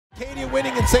Acadia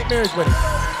winning and St. Mary's winning.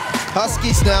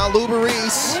 Huskies now,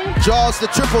 Luberis draws the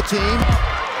triple team.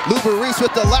 Luberis with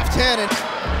the left hand and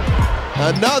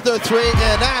another three,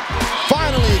 and that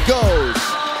finally goes.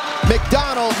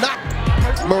 McDonald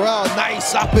knocked Morrell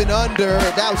nice up and under.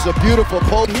 That was a beautiful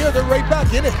poke. Here they're right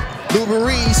back in it.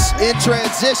 Luberis in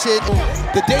transition.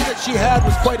 The day that she had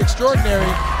was quite extraordinary.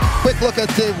 Quick look at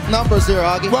the numbers there,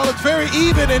 Augie. Well, it's very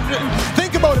even, and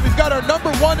think about it. We've got our number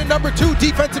 1 and number 2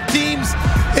 defensive teams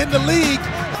in the league.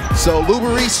 So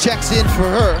Luberis checks in for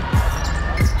her.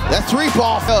 That three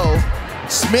ball fell.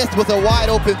 Smith with a wide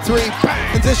open three.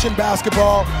 Bang! Transition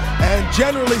basketball, and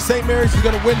generally St. Mary's is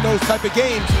going to win those type of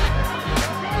games.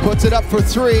 Puts it up for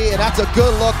three, and that's a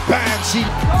good look. Bang!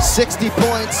 60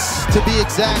 points to be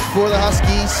exact for the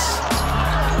Huskies.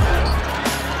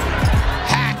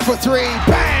 Hack for three,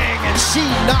 bang! And she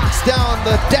knocks down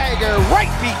the dagger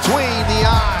right between the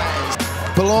eyes.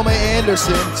 Paloma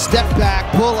Anderson, step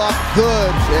back, pull up, good,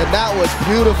 and that was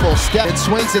beautiful. Step and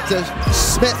swings it to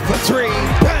Smith for three,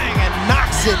 bang, and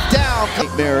knocks it down.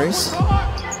 St. Mary's,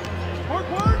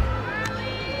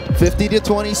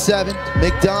 50-27.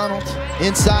 McDonald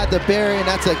inside the barrier, and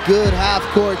that's a good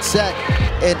half-court set.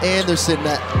 And Anderson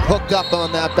that hooked up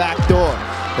on that back door.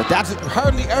 But that's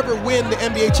hardly ever win the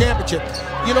NBA championship.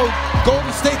 You know,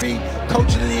 Golden State,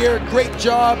 Coach of the Year, great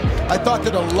job. I thought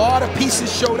that a lot of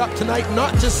pieces showed up tonight,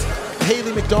 not just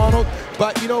Haley McDonald,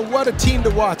 but you know, what a team to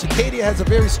watch. Acadia has a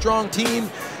very strong team,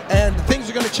 and things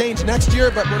are going to change next year,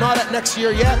 but we're not at next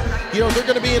year yet. You know, they're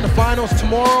going to be in the finals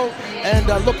tomorrow, and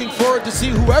looking forward to see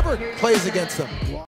whoever plays against them.